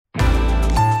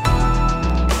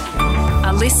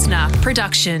listener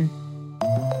production.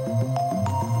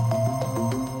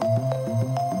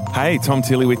 Hey, Tom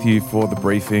Tilley with you for the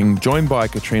briefing, joined by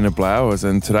Katrina Blowers.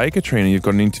 And today, Katrina, you've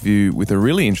got an interview with a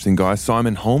really interesting guy,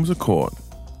 Simon Holmes of court.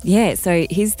 Yeah, so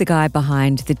he's the guy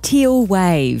behind the teal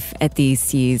wave at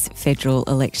this year's federal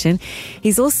election.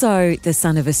 He's also the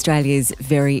son of Australia's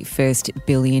very first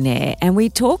billionaire. And we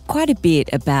talk quite a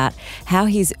bit about how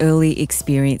his early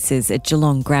experiences at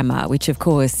Geelong Grammar, which of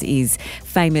course is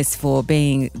famous for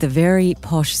being the very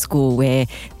posh school where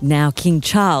now King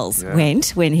Charles went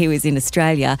when he was in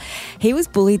Australia. He was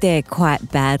bullied there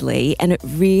quite badly, and it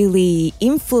really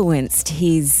influenced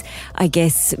his, I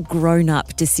guess,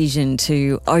 grown-up decision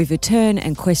to overturn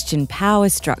and question power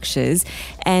structures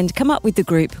and come up with the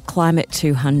group Climate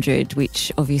 200, which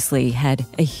obviously had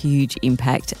a huge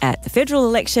impact at the federal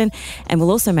election and will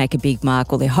also make a big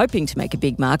mark, or they're hoping to make a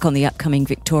big mark, on the upcoming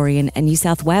Victorian and New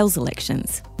South Wales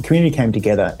elections. The community came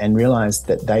together and realised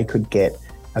that they could get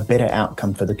a better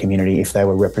outcome for the community if they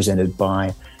were represented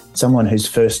by someone whose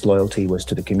first loyalty was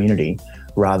to the community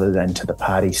rather than to the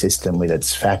party system with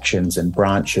its factions and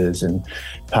branches and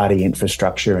party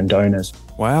infrastructure and donors.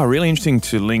 Wow, really interesting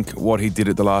to link what he did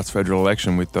at the last federal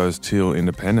election with those teal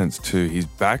independents to his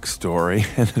backstory,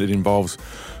 and that it involves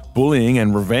bullying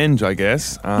and revenge, I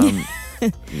guess.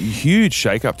 Huge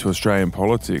shake-up to Australian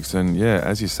politics, and yeah,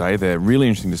 as you say there, really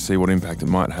interesting to see what impact it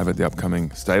might have at the upcoming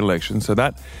state election. So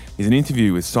that is an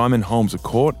interview with Simon Holmes of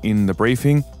court in the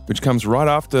briefing, which comes right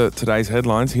after today's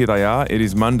headlines. Here they are. It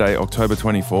is Monday, October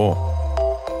 24.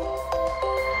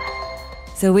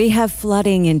 So we have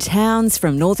flooding in towns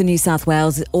from northern New South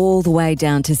Wales all the way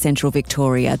down to central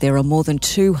Victoria. There are more than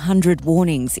 200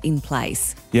 warnings in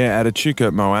place. Yeah, at Echuca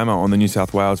Moama on the New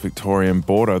South Wales-Victorian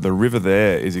border, the river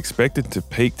there is expected to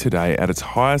peak today at its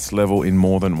highest level in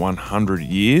more than 100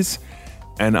 years.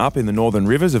 And up in the northern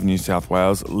rivers of New South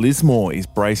Wales, Lismore is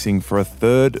bracing for a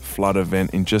third flood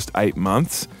event in just 8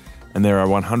 months, and there are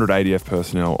 100 ADF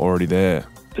personnel already there.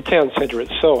 The town centre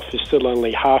itself is still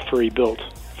only half rebuilt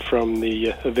from the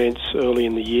events early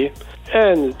in the year,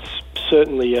 and it's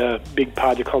certainly a big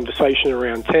part of the conversation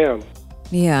around town.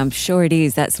 Yeah, I'm sure it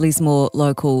is. That's Lismore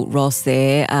local Ross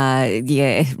there.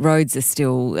 Roads are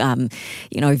still,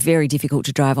 very difficult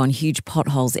to drive on, huge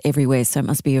potholes everywhere, so it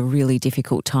must be a really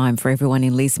difficult time for everyone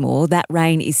in Lismore. That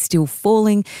rain is still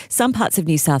falling. Some parts of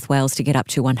New South Wales to get up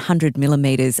to 100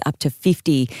 millimetres, up to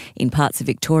 50 in parts of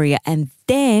Victoria, and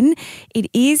then it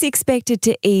is expected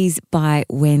to ease by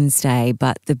Wednesday,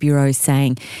 but the Bureau is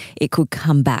saying it could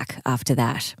come back after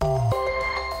that.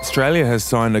 Australia has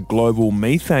signed a global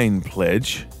methane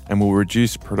pledge and will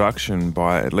reduce production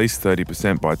by at least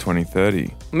 30% by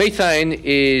 2030. Methane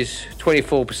is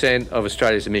 24% of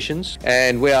Australia's emissions,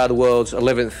 and we are the world's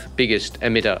 11th biggest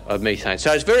emitter of methane.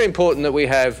 So it's very important that we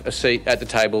have a seat at the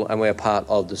table and we're part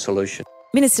of the solution.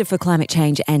 Minister for Climate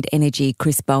Change and Energy,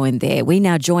 Chris Bowen there. We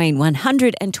now join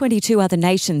 122 other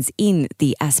nations in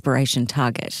the aspiration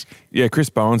target. Yeah, Chris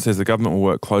Bowen says the government will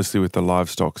work closely with the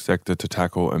livestock sector to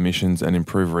tackle emissions and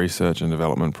improve research and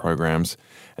development programs.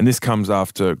 And this comes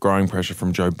after growing pressure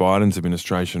from Joe Biden's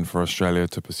administration for Australia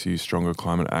to pursue stronger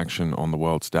climate action on the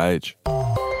world stage.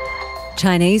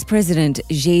 Chinese President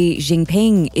Xi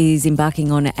Jinping is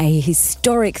embarking on a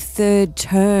historic third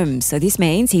term. So this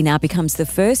means he now becomes the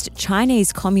first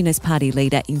Chinese Communist Party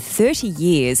leader in 30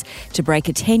 years to break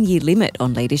a 10-year limit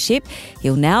on leadership.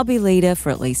 He'll now be leader for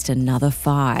at least another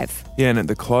 5. Yeah, and at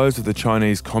the close of the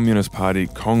Chinese Communist Party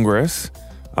Congress,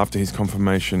 after his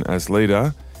confirmation as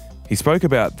leader, he spoke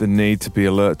about the need to be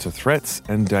alert to threats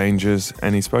and dangers,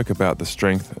 and he spoke about the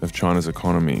strength of China's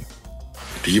economy.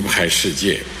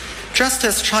 Just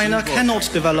as China cannot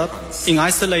develop in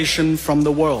isolation from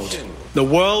the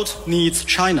world needs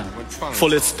China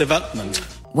for its development.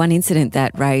 One incident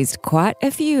that raised quite a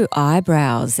few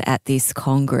eyebrows at this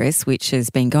Congress, which has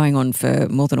been going on for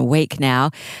more than a week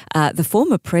now, the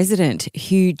former president,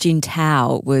 Hu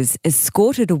Jintao, was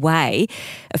escorted away.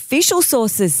 Official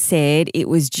sources said it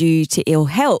was due to ill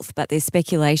health, but there's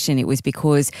speculation it was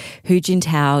because Hu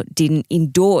Jintao didn't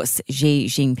endorse Xi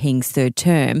Jinping's third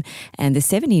term, and the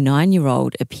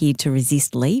 79-year-old appeared to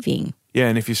resist leaving. Yeah,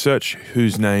 and if you search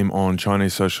Hu's name on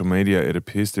Chinese social media, it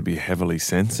appears to be heavily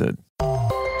censored.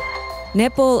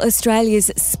 Netball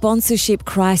Australia's sponsorship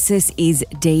crisis is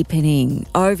deepening.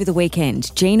 Over the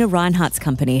weekend, Gina Reinhart's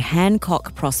company,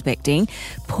 Hancock Prospecting,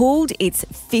 pulled its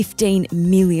 $15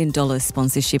 million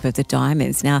sponsorship of the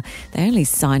Diamonds. Now, they only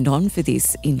signed on for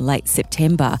this in late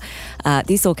September.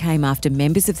 This all came after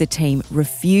members of the team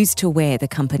refused to wear the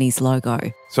company's logo.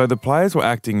 So the players were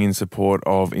acting in support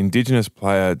of Indigenous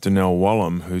player Donnell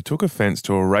Wallam, who took offence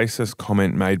to a racist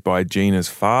comment made by Gina's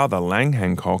father, Lang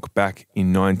Hancock, back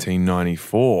in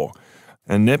 1994.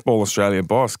 And Netball Australia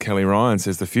boss Kelly Ryan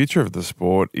says the future of the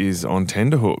sport is on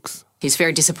tenterhooks. It's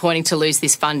very disappointing to lose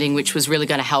this funding, which was really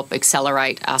going to help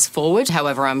accelerate us forward.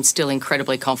 However, I'm still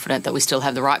incredibly confident that we still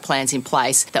have the right plans in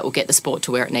place that will get the sport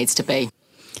to where it needs to be.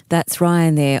 That's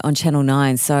Ryan there on Channel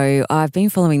 9. So I've been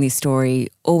following this story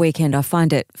all weekend. I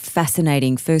find it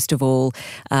fascinating, first of all,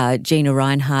 Gina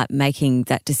Reinhart making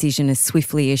that decision as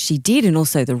swiftly as she did, and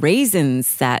also the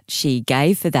reasons that she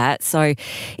gave for that. So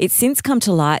it's since come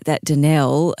to light that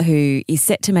Donnell, who is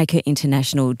set to make her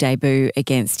international debut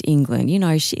against England, you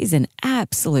know, she's an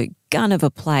absolute gun of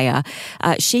a player.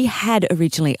 She had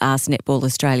originally asked Netball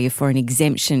Australia for an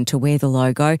exemption to wear the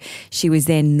logo. She was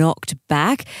then knocked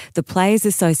back. The Players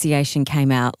Association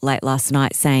came out late last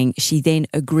night saying she then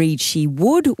agreed she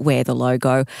would wear the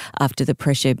logo after the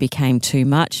pressure became too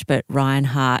much. But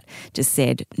Reinhart just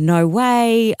said, no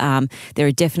way. There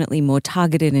are definitely more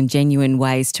targeted and genuine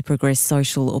ways to progress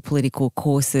social or political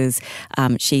causes.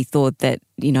 She thought that,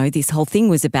 you know, this whole thing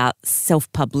was about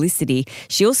self-publicity.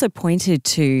 She also pointed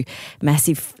to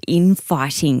massive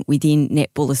infighting within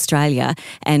Netball Australia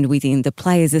and within the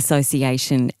Players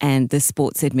Association and the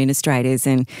sports administrators.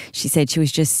 And she said she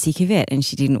was just sick of it and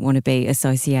she didn't want to be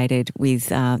associated with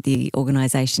the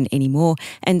organisation anymore.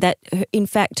 And that, in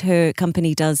fact, her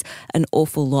company does an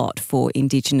awful lot for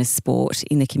Indigenous sport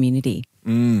in the community.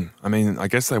 I mean, I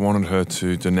guess they wanted her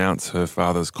to denounce her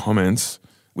father's comments,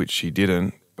 which she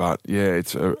didn't. But yeah,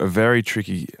 it's a very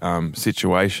tricky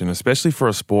situation, especially for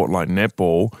a sport like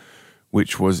netball,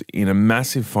 which was in a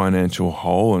massive financial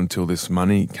hole until this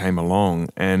money came along.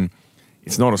 And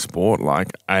it's not a sport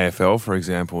like AFL, for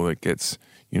example, that gets,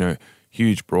 you know,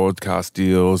 huge broadcast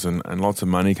deals and lots of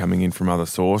money coming in from other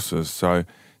sources. So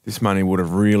this money would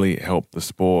have really helped the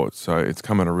sport. So it's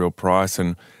come at a real price.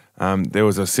 And there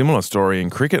was a similar story in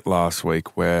cricket last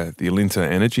week where the Alinta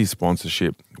Energy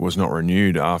sponsorship was not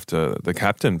renewed after the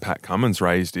captain, Pat Cummins,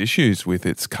 raised issues with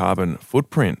its carbon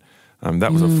footprint.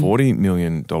 That was a $40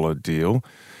 million deal.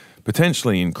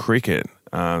 Potentially in cricket,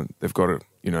 they've got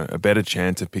a better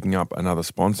chance of picking up another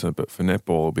sponsor, but for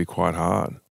netball, it'll be quite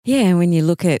hard. Yeah, and when you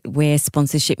look at where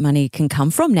sponsorship money can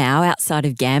come from now, outside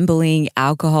of gambling,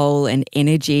 alcohol and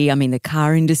energy, I mean, the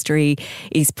car industry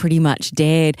is pretty much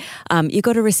dead. You've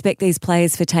got to respect these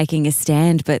players for taking a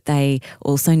stand, but they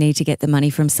also need to get the money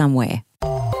from somewhere.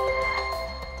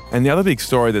 And the other big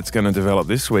story that's going to develop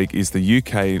this week is the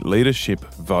UK leadership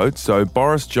vote. So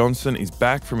Boris Johnson is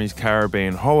back from his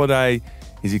Caribbean holiday.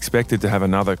 He's expected to have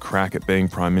another crack at being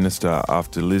Prime Minister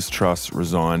after Liz Truss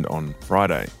resigned on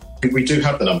Friday. We do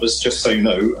have the numbers, just so you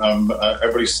know.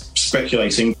 Everybody's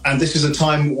speculating. And this is a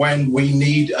time when we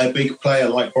need a big player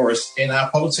like Boris in our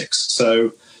politics.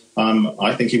 So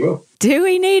I think he will. Do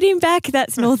we need him back?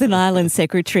 That's Northern Ireland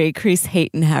Secretary Chris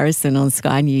Heaton-Harrison on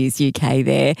Sky News UK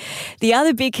there. The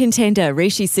other big contender,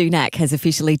 Rishi Sunak, has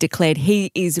officially declared he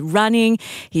is running.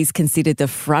 He's considered the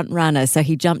front runner, so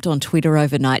he jumped on Twitter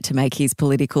overnight to make his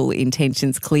political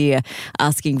intentions clear,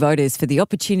 asking voters for the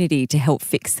opportunity to help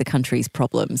fix the country's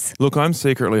problems. Look, I'm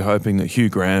secretly hoping that Hugh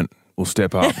Grant will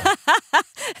step up.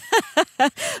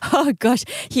 Oh, gosh,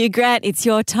 Hugh Grant, it's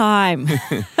your time.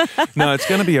 No, it's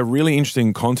going to be a really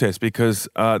interesting contest because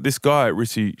this guy,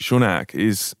 Rishi Sunak,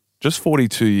 is just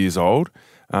 42 years old.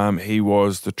 He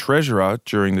was the treasurer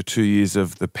during the 2 years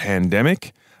of the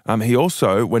pandemic. He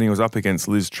also, when he was up against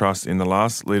Liz Truss in the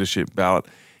last leadership ballot,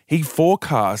 he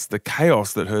forecast the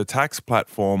chaos that her tax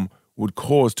platform would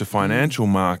cause to financial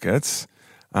markets.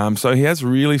 So he has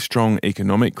really strong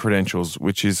economic credentials,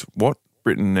 which is what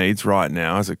Britain needs right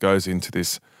now as it goes into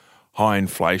this high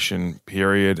inflation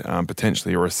period,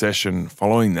 potentially a recession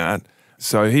following that.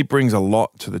 So he brings a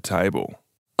lot to the table.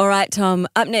 All right, Tom,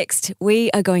 up next,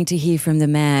 we are going to hear from the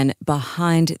man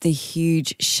behind the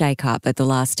huge shake-up at the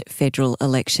last federal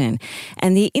election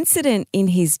and the incident in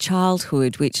his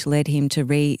childhood which led him to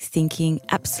rethinking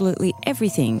absolutely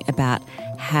everything about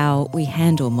how we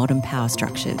handle modern power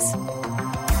structures.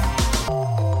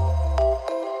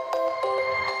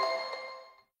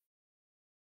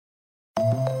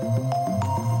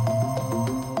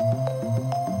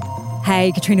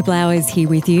 Hey, Katrina Blowers here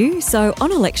with you. So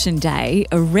on election day,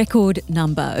 a record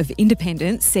number of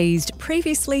independents seized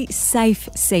previously safe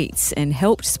seats and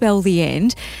helped spell the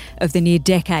end of the near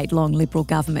decade-long Liberal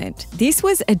government. This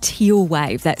was a teal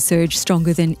wave that surged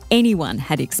stronger than anyone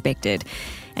had expected.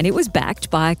 And it was backed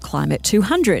by Climate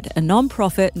 200, a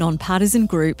non-profit, non-partisan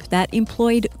group that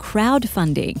employed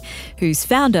crowdfunding, whose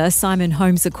founder, Simon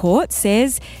Holmes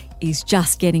says, is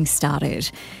just getting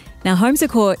started. Now, Holmes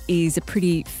is a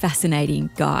pretty fascinating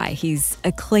guy. He's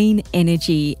a clean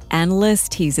energy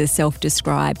analyst. He's a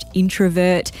self-described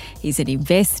introvert. He's an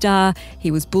investor.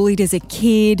 He was bullied as a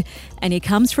kid, and he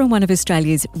comes from one of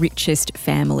Australia's richest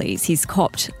families. He's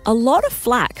copped a lot of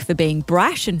flack for being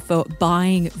brash and for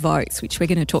buying votes, which we're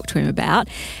going to talk to him about.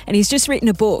 And he's just written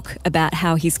a book about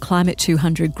how his Climate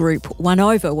 200 group won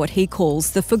over what he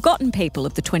calls the forgotten people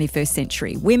of the 21st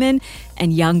century, women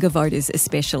and younger voters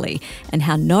especially, and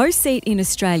how no seat in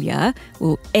Australia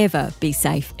will ever be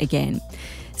safe again.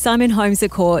 Simon Holmes,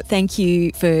 thank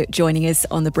you for joining us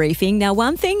on the briefing. Now,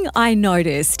 one thing I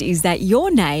noticed is that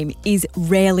your name is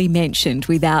rarely mentioned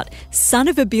without son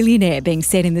of a billionaire being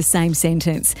said in the same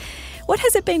sentence. What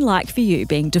has it been like for you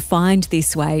being defined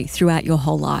this way throughout your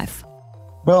whole life?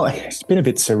 Well, it's been a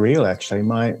bit surreal, actually.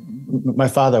 My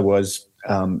father was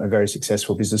a very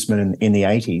successful businessman in the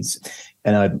 80s,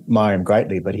 and I admire him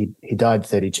greatly, but he died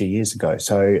 32 years ago.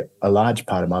 So a large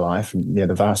part of my life, the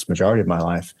vast majority of my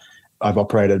life, I've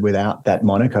operated without that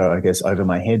moniker, I guess, over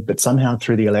my head. But somehow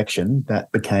through the election,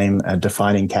 that became a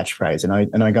defining catchphrase.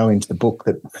 And I go into the book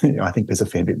that I think there's a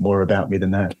fair bit more about me than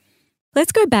that.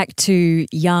 Let's go back to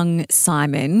young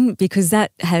Simon, because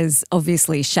that has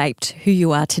obviously shaped who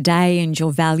you are today and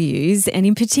your values. And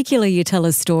in particular, you tell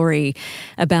a story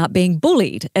about being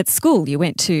bullied at school. You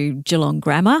went to Geelong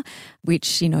Grammar,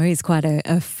 which, is quite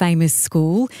a famous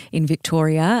school in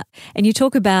Victoria. And you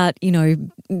talk about,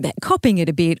 copping it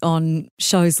a bit on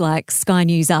shows like Sky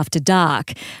News After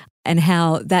Dark, and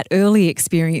how that early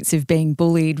experience of being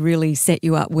bullied really set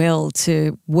you up well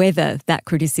to weather that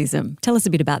criticism. Tell us a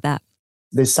bit about that.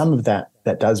 There's some of that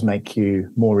does make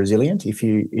you more resilient if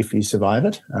you survive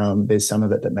it. There's some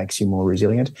of it that makes you more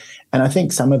resilient. And I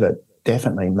think some of it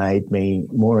definitely made me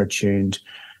more attuned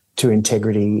to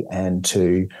integrity and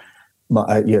to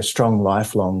strong,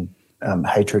 lifelong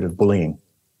hatred of bullying.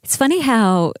 It's funny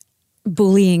how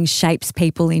bullying shapes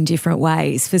people in different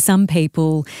ways. For some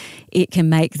people, it can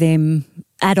make them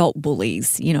adult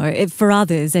bullies. For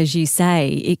others, as you say,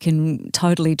 it can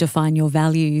totally define your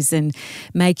values and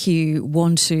make you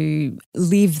want to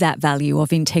live that value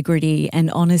of integrity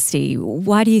and honesty.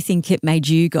 Why do you think it made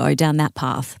you go down that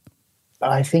path?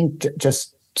 I think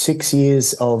just 6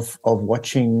 years of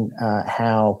watching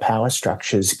how power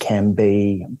structures can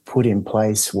be put in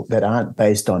place that aren't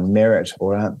based on merit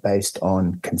or aren't based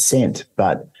on consent,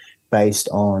 but based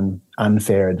on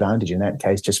unfair advantage. In that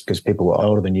case, just because people were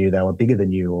older than you, they were bigger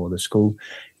than you, or the school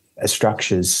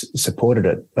structures supported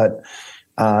it. But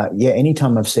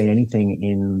anytime I've seen anything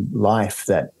in life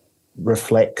that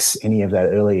reflects any of that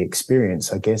early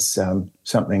experience, I guess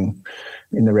something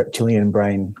in the reptilian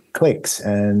brain clicks,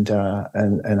 and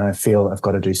I feel I've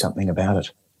got to do something about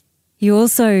it. You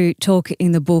also talk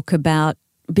in the book about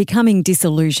becoming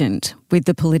disillusioned with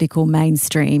the political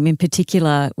mainstream, in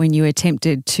particular when you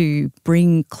attempted to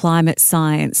bring climate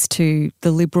science to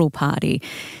the Liberal Party.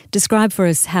 Describe for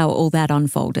us how all that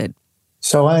unfolded.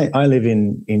 So I live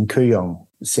in Kooyong,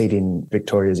 seat in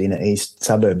Victoria's inner east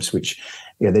suburbs, which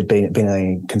there'd been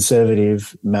a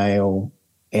Conservative male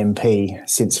MP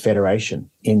since Federation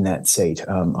in that seat.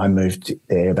 I moved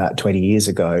there about 20 years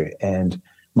ago, and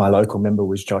my local member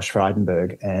was Josh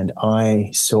Frydenberg, and I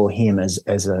saw him as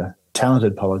a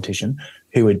talented politician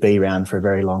who would be around for a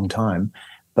very long time,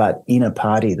 but in a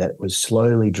party that was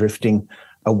slowly drifting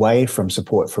away from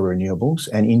support for renewables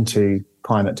and into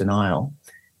climate denial.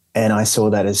 And I saw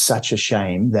that as such a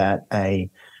shame that a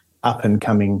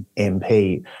up-and-coming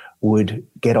MP would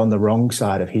get on the wrong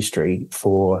side of history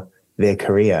for their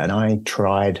career. And I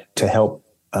tried to help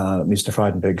Mr.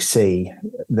 Frydenberg see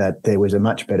that there was a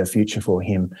much better future for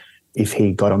him if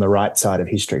he got on the right side of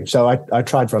history. So I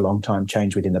tried for a long time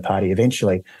change within the party.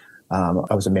 Eventually,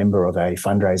 I was a member of a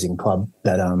fundraising club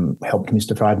that helped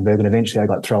Mr. Frydenberg, and eventually I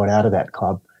got thrown out of that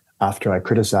club after I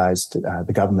criticised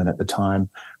the government at the time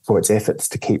for its efforts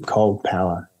to keep coal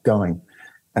power going.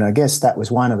 And I guess that was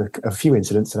one of a few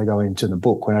incidents that I go into in the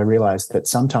book when I realised that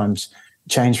sometimes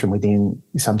change from within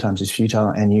sometimes is futile,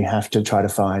 and you have to try to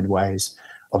find ways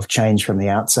of change from the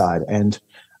outside. And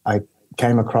I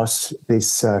came across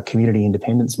this community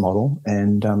independence model,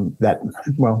 and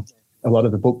a lot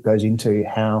of the book goes into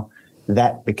how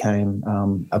that became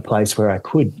a place where I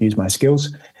could use my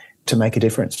skills to make a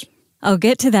difference. I'll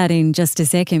get to that in just a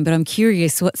second, but I'm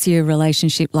curious, what's your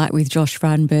relationship like with Josh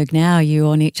Frydenberg now? Are you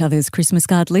on each other's Christmas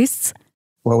card lists?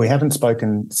 Well, we haven't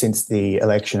spoken since the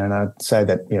election, and I'd say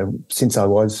that since I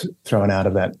was thrown out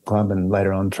of that club and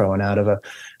later on thrown out of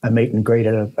a meet and greet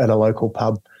at a local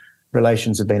pub,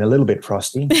 relations have been a little bit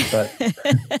frosty, but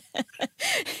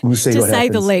we'll see what happens. To say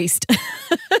the least.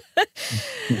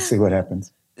 We'll see what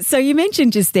happens. So you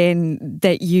mentioned just then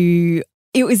that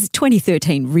it was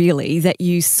 2013 really that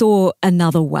you saw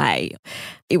another way.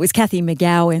 It was Cathy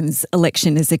McGowan's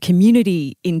election as a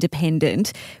community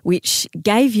independent, which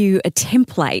gave you a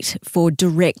template for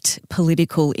direct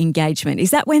political engagement.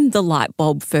 Is that when the light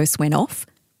bulb first went off?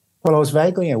 Well, I was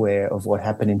vaguely aware of what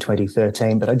happened in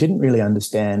 2013, but I didn't really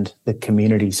understand the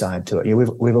community side to it. You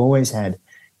know, we've always had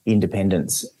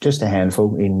independents, just a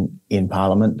handful in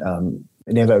Parliament,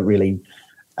 never really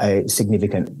a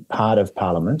significant part of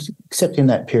Parliament, except in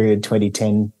that period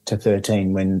 2010 to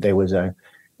 13 when there was a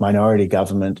minority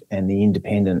government and the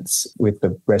independents with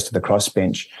the rest of the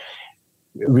crossbench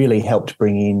really helped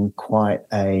bring in quite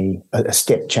a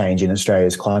step change in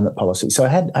Australia's climate policy. So I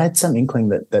had some inkling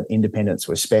that independents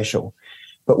were special.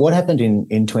 But what happened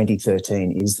in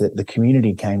 2013 is that the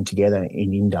community came together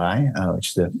in Indi, which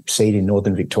is the seat in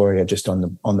northern Victoria, just on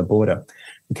the border.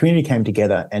 The community came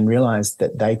together and realised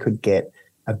that they could get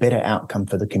a better outcome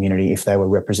for the community if they were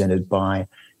represented by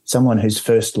someone whose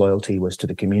first loyalty was to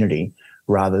the community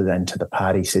rather than to the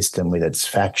party system with its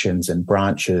factions and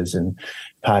branches and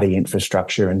party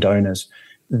infrastructure and donors.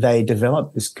 They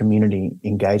developed this community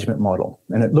engagement model,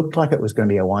 and it looked like it was going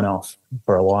to be a one-off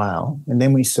for a while. And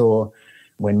then we saw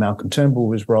when Malcolm Turnbull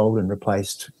was rolled and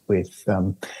replaced with,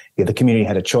 the community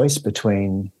had a choice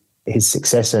between his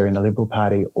successor in the Liberal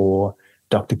Party or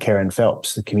Dr. Karen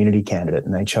Phelps, the community candidate,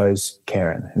 and they chose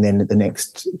Karen. And then at the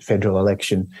next federal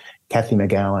election, Cathy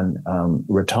McGowan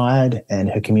retired and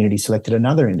her community selected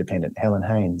another independent, Helen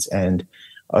Haines. And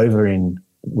over in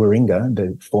Warringah,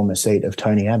 the former seat of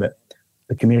Tony Abbott,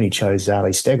 the community chose Zali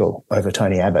Steggall over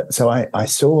Tony Abbott. So I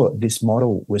saw this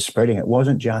model was spreading. It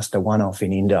wasn't just a one-off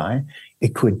in Indi.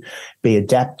 It could be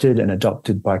adapted and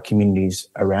adopted by communities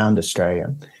around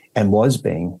Australia and was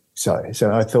being so.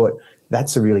 So I thought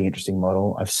that's a really interesting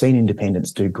model. I've seen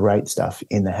independents do great stuff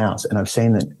in the House, and I've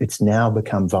seen that it's now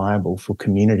become viable for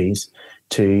communities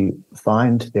to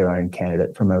find their own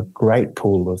candidate from a great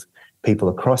pool of people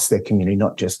across their community,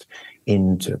 not just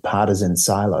into partisan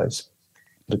silos.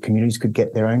 The communities could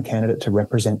get their own candidate to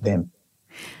represent them.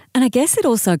 And I guess it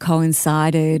also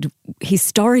coincided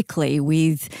historically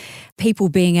with people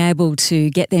being able to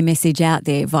get their message out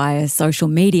there via social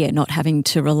media, not having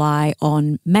to rely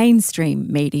on mainstream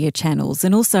media channels,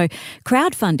 and also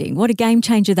crowdfunding. What a game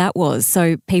changer that was.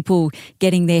 So people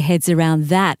getting their heads around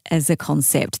that as a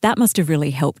concept, that must have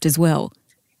really helped as well.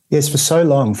 Yes, for so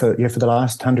long, for the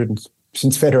last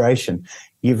since Federation,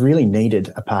 you've really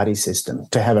needed a party system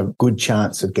to have a good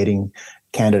chance of getting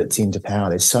candidates into power.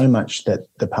 There's so much that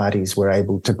the parties were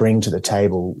able to bring to the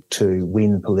table to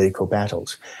win political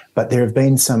battles. But there have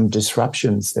been some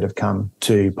disruptions that have come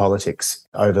to politics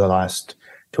over the last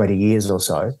 20 years or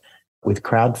so. With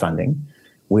crowdfunding,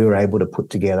 we were able to put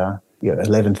together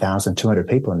 11,200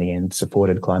 people in the end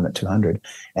supported Climate 200,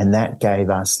 and that gave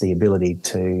us the ability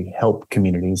to help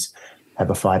communities have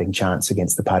a fighting chance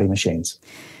against the party machines.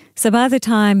 So by the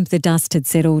time the dust had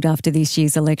settled after this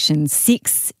year's election,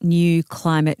 6 new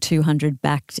Climate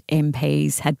 200-backed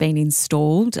MPs had been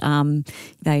installed.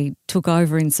 They took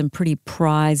over in some pretty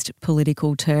prized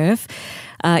political turf.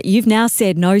 You've now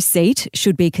said no seat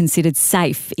should be considered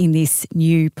safe in this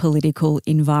new political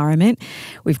environment.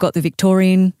 We've got the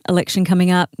Victorian election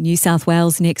coming up, New South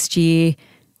Wales next year.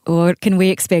 What can we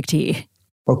expect here?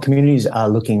 Well, communities are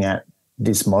looking at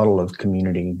this model of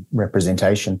community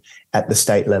representation at the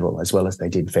state level as well as they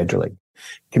did federally.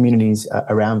 Communities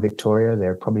around Victoria,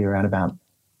 there are probably around about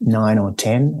 9 or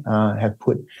 10 have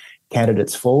put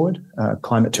candidates forward.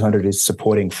 Climate 200 is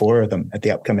supporting 4 of them at the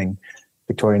upcoming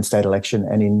Victorian state election.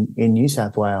 And in New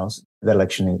South Wales, that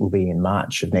election will be in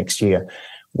March of next year.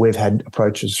 We've had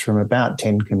approaches from about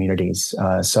 10 communities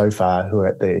so far who are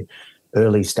at the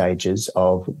early stages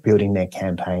of building their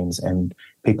campaigns, and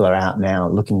people are out now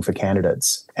looking for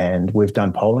candidates. And we've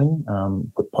done polling,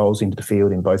 put polls into the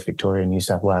field in both Victoria and New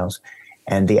South Wales,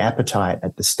 and the appetite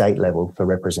at the state level for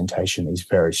representation is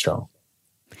very strong.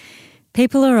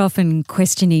 People are often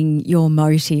questioning your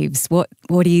motives.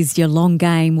 What is your long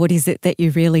game? What is it that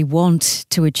you really want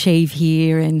to achieve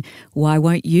here? And why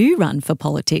won't you run for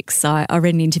politics? I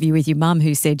read an interview with your mum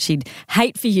who said she'd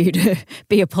hate for you to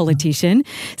be a politician.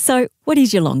 So what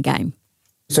is your long game?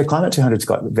 So Climate 200's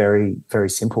got a very, very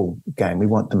simple game. We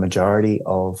want the majority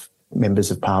of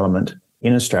members of Parliament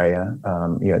in Australia,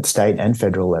 at state and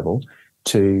federal level,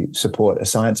 to support a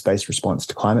science-based response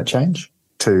to climate change,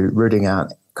 to rooting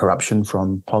out corruption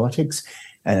from politics,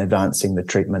 and advancing the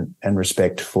treatment and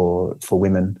respect for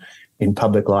women in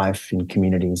public life, in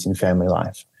communities, in family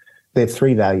life. There are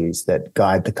 3 values that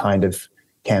guide the kind of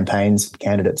campaigns,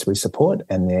 candidates we support,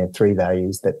 and they're 3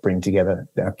 values that bring together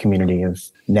our community of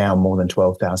now more than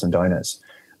 12,000 donors.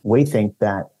 We think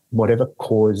that whatever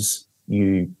cause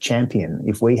you champion,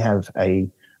 if we have a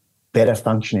better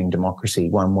functioning democracy,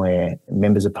 one where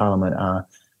members of parliament are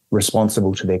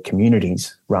responsible to their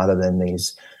communities rather than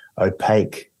these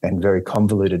opaque and very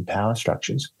convoluted power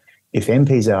structures, if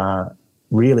MPs are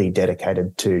really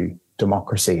dedicated to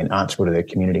democracy and answerable to their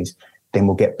communities, then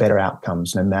we'll get better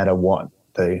outcomes no matter what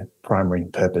the primary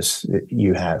purpose that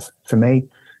you have. For me,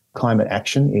 climate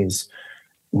action is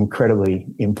incredibly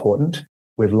important.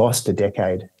 We've lost a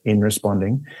decade in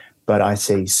responding, but I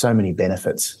see so many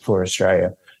benefits for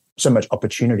Australia, so much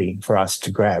opportunity for us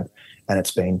to grab, and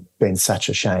it's been such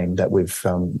a shame that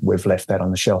we've left that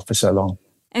on the shelf for so long.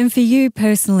 And for you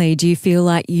personally, do you feel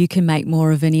like you can make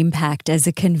more of an impact as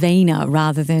a convener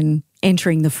rather than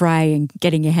entering the fray and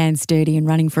getting your hands dirty and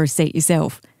running for a seat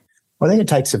yourself? Well, I think it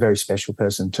takes a very special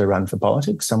person to run for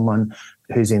politics, someone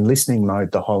who's in listening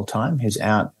mode the whole time, who's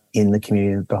out in the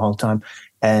community the whole time,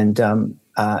 and an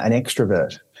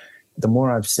extrovert. The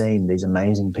more I've seen these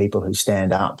amazing people who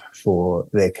stand up for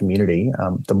their community,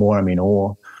 the more I'm in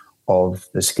awe of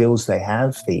the skills they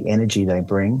have, the energy they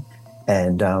bring,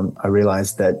 and I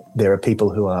realise that there are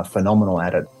people who are phenomenal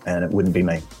at it, and it wouldn't be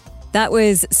me. That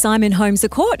was Simon Holmes,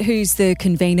 who's the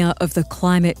convener of the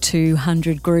Climate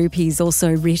 200 group. He's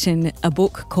also written a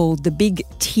book called The Big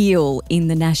Teal in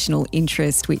the National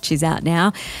Interest, which is out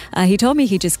now. He told me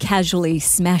he just casually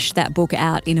smashed that book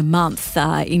out in a month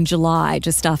in July,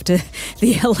 just after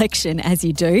the election, as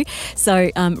you do. So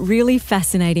really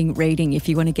fascinating reading if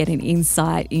you want to get an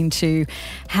insight into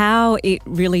how it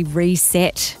really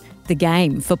reset the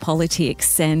game for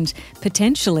politics and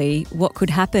potentially what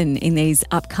could happen in these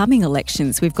upcoming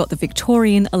elections. We've got the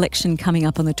Victorian election coming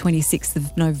up on the 26th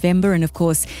of November and, of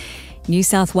course, New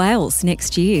South Wales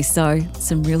next year. So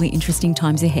some really interesting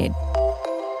times ahead.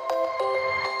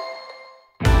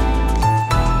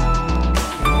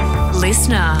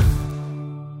 Listener.